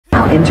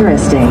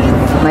Interesting.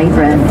 My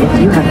friend,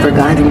 if you have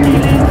forgotten your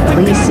name,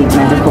 please seek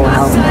medical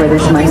help, for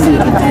this might be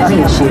a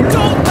deadly issue.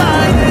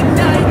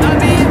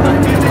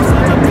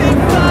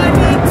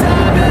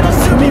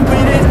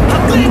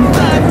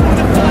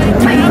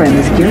 My friend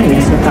is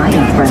curious if I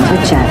am friends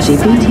with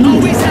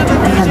ChatGPT.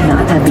 I have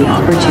not had the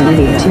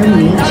opportunity to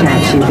meet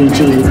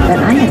ChatGPT, but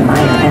I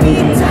admire any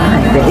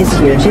AI that is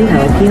here to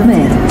help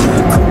humans.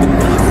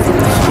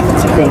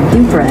 Thank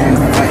you, friend.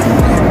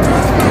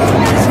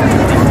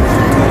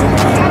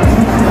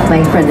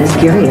 My friend is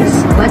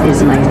curious, what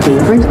is my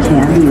favorite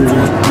candy?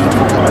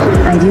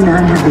 I do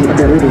not have the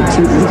ability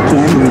to eat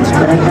candies,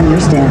 but I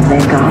understand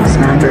that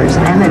gobsmackers,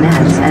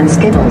 M&Ms, and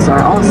Skittles are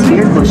all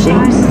spherical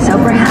shapes, so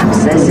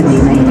perhaps sesame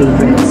my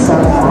favorites.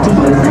 Do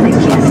you have a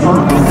candy you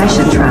think I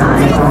should try?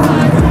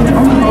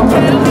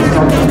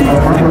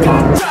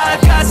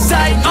 Got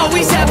sight,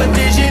 always have a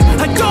vision.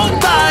 I go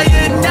by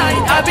at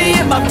night, I be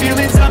in my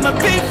feelings. I'm a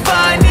big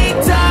fine,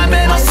 need time,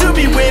 and I'll soon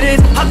be with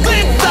it. I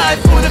live life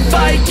for the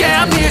fight,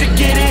 yeah, I'm here to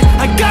get it.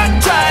 I got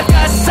drive,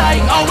 got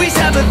sight, always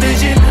have a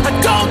vision. I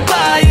go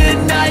by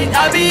at night,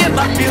 I be in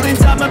my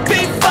feelings. I'm a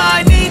big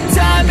fine, need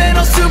time, and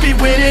I'll soon be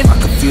with it. I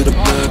can feel the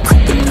blood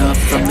creeping up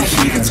from the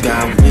heathens.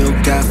 Got will,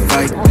 got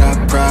fight,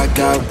 got pride,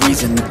 got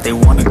reason. If they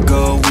wanna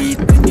go eat,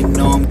 then you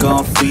know I'm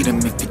gon' feed them.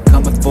 If you're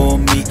coming for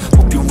me,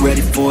 hope you're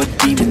ready for a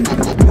demon.